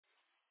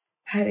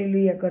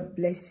Hallelujah. God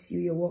bless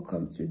you. You're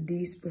welcome to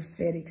this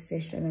prophetic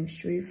session. I'm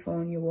sure you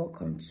found you're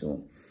welcome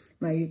to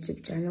my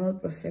YouTube channel,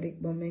 Prophetic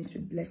Moments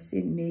with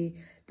Blessing. May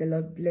the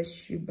Lord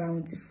bless you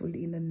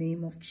bountifully in the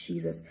name of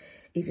Jesus.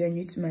 If you're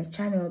new to my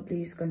channel,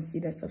 please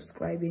consider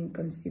subscribing,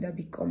 consider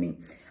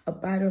becoming a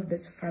part of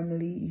this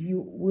family.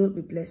 You will be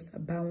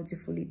blessed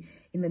bountifully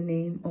in the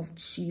name of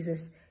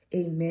Jesus.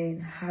 Amen.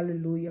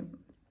 Hallelujah.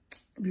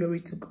 Glory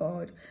to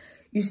God.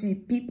 You see,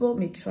 people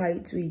may try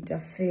to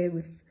interfere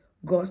with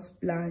God's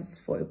plans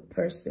for a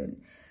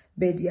person,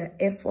 but their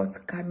efforts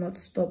cannot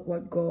stop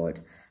what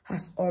God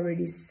has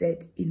already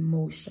set in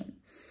motion.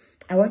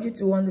 I want you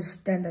to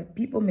understand that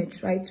people may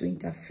try to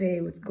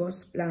interfere with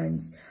God's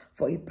plans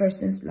for a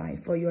person's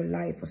life, for your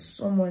life, for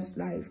someone's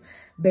life,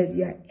 but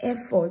their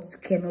efforts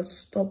cannot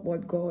stop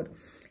what God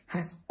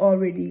has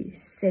already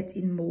set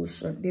in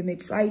motion. They may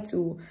try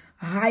to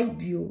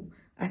hide you,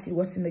 as it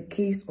was in the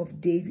case of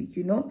David.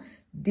 You know,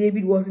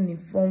 David wasn't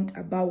informed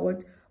about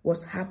what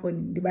was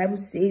happening. The Bible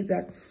says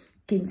that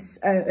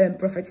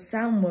Prophet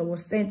Samuel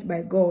was sent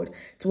by God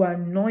to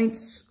anoint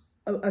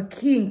a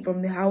king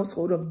from the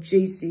household of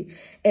Jesse,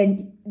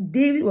 and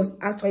David was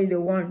actually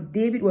the one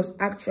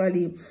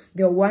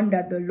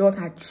that the Lord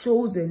had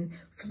chosen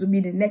to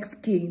be the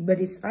next king. But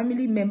his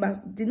family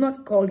members did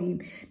not call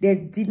him, they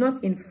did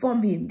not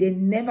inform him, they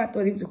never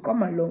told him to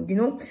come along. You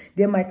know,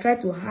 they might try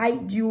to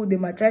hide you, they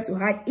might try to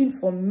hide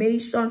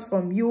information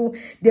from you,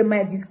 they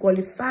might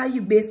disqualify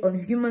you based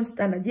on human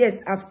standards.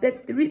 Yes, I've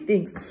said three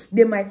things.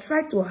 They might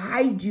try to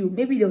hide you.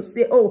 Maybe they'll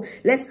say, oh,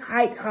 let's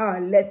hide her,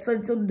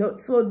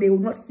 so they will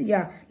not see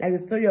her, like the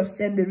story of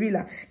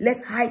Cinderella.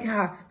 Let's hide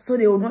her so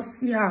they will not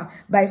see her.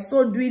 By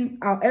so doing,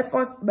 our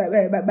efforts,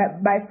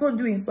 by so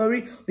doing,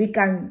 we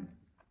can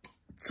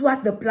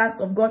thwart the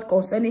plans of God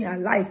concerning her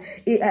life.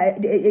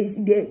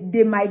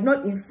 They might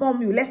not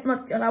inform you. Let's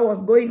not tell her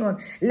what's going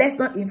on. Let's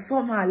not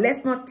inform her.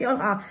 Let's not tell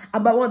her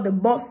about what the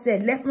boss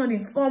said. Let's not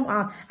inform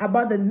her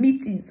about the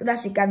meeting so that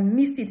she can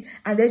miss it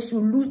and then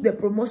she'll lose the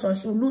promotion.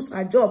 She'll lose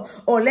her job.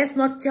 Or let's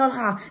not tell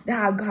her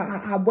that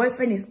her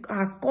boyfriend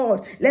has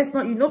called. Let's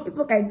not, you know,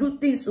 people can do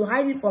things to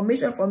hide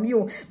information from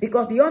you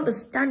because they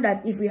understand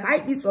that if we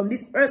hide this from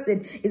this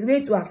person, it's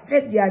going to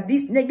affect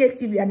this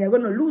negatively and they're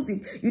going to lose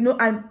it, you know.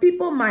 And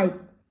people might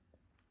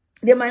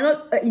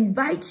not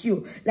invite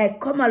you,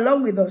 like, come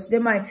along with us. They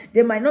might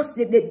not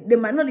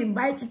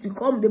invite you to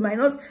come. They might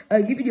not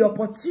give you the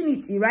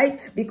opportunity, right?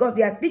 Because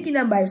they are thinking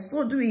that by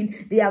so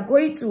doing, they are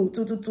going to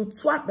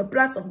thwart the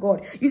plans of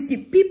God. You see,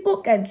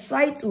 people can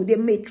they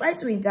may try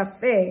to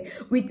interfere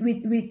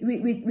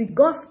with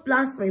God's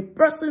plans for a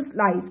person's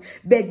life,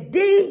 but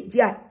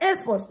their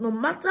efforts, no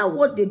matter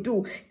what they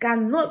do,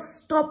 cannot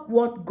stop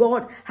what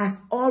God has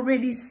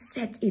already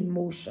set in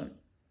motion.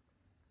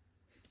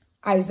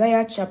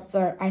 Isaiah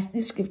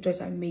this scripture is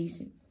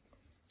amazing.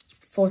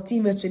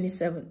 14 verse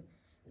 27.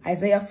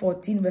 Isaiah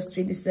 14 verse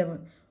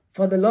 27.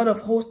 For the Lord of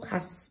hosts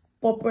has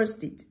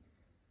purposed it.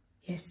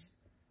 Yes.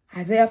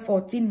 Isaiah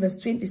 14 verse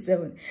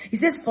 27. It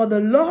says, for the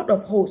Lord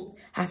of hosts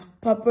has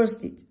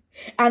purposed it.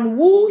 And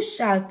who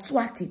shall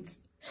thwart it?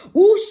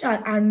 Who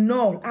shall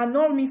annul?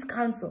 Annul means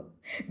cancel.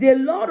 The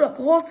Lord of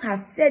hosts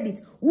has said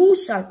it. Who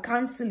shall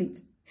cancel it?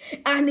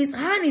 And his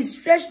hand is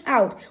stretched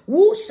out.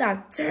 Who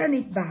shall turn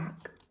it back?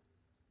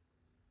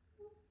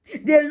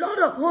 The Lord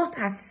of hosts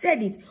has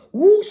said it.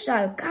 Who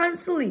shall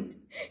cancel it?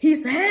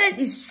 His hand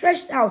is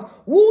stretched out.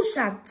 Who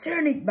shall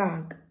turn it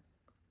back?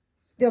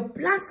 The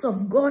plans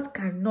of God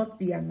cannot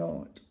be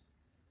annulled.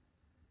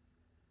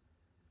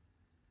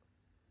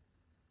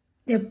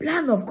 The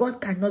plan of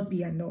God cannot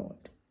be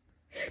annulled.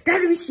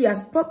 That which he has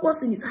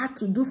purpose in his heart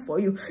to do for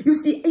you. You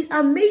see, it's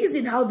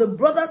amazing how the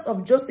brothers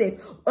of Joseph,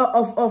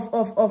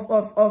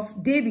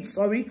 of David,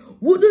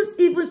 wouldn't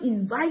even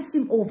invite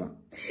him over.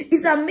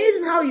 It's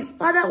amazing how his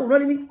father would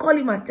not even call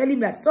him and tell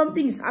him that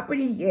something is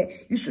happening here.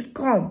 You should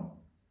come.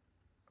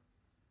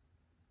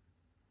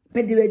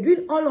 But they were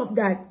doing all of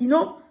that, you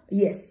know?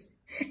 Yes.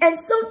 And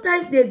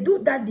sometimes they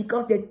do that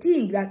because they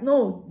think that,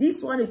 no,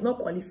 this one is not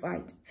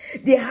qualified.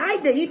 They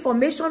hide the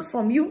information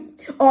from you,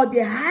 or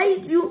they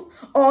hide you,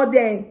 or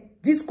they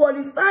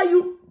disqualify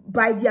you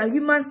by their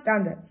human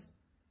standards.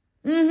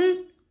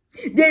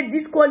 They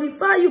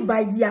disqualify you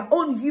by their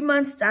own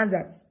human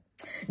standards.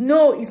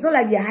 No, it's not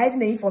like they're hiding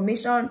the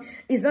information.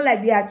 It's not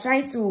like they are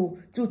trying to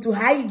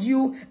hide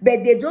you,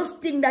 but they just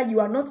think that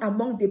you are not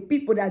among the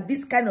people that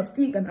this kind of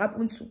thing can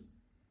happen to.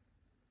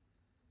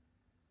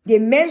 They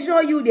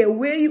measure you, they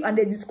weigh you, and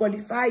they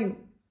disqualify you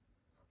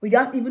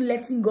without even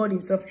letting God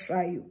himself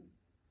try you.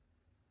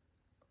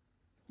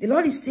 The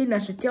Lord is saying I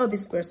should tell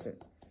this person,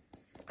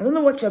 I don't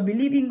know what you're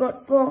believing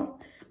God for.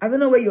 I don't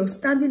know where you're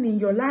standing in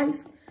your life,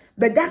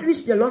 but that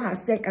which the Lord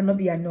has said cannot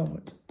be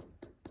annulled.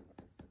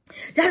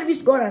 That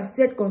which God has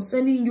said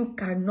concerning you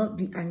cannot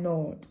be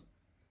annulled.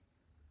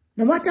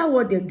 No matter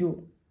what they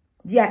do,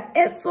 their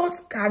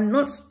efforts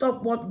cannot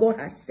stop what God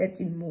has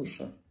set in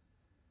motion.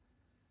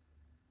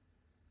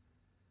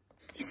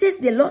 He says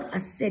the Lord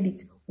has said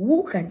it.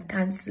 Who can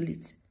cancel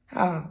it?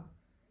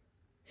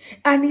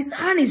 And his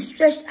hand is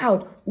stretched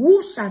out.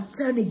 Who shall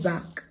turn it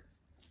back?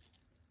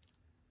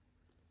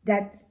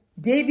 that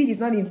David is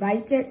not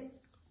invited,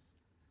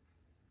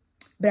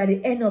 but at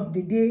the end of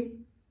the day,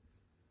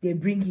 they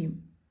bring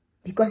him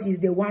because he's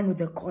the one with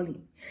the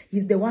calling.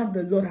 He's the one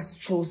the Lord has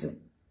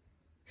chosen.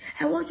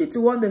 I want you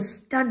to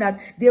understand that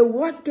the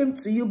word came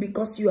to you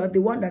because you are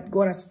the one that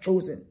God has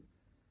chosen.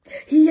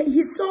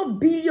 He saw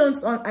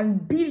billions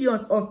and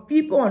billions of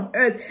people on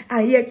earth,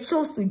 and yet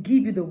chose to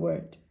give you the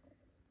word.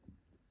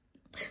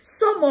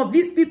 Some of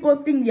these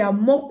people think they are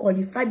more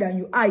qualified than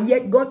you are,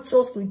 yet God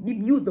chose to give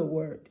you the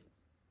word.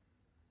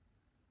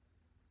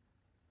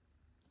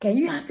 Can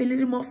you have a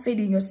little more faith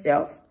in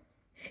yourself?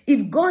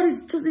 If God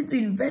is choosing to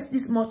invest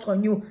this much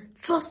on you,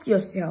 trust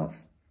yourself.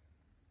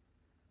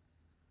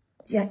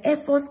 Their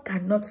efforts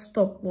cannot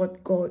stop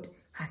what God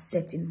has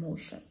set in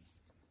motion.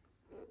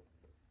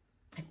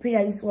 I pray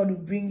that this word will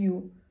bring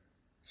you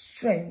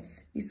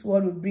strength. This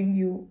word will bring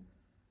you,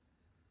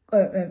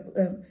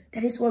 that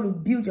this word will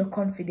build your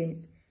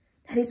confidence.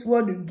 That this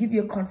word will give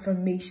you a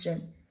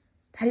confirmation.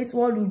 That this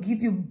word will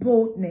give you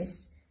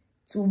boldness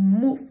to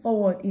move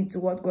forward into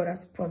what God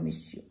has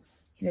promised you.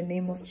 In the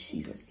name of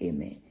Jesus,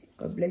 amen.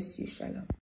 God bless you. Shalom.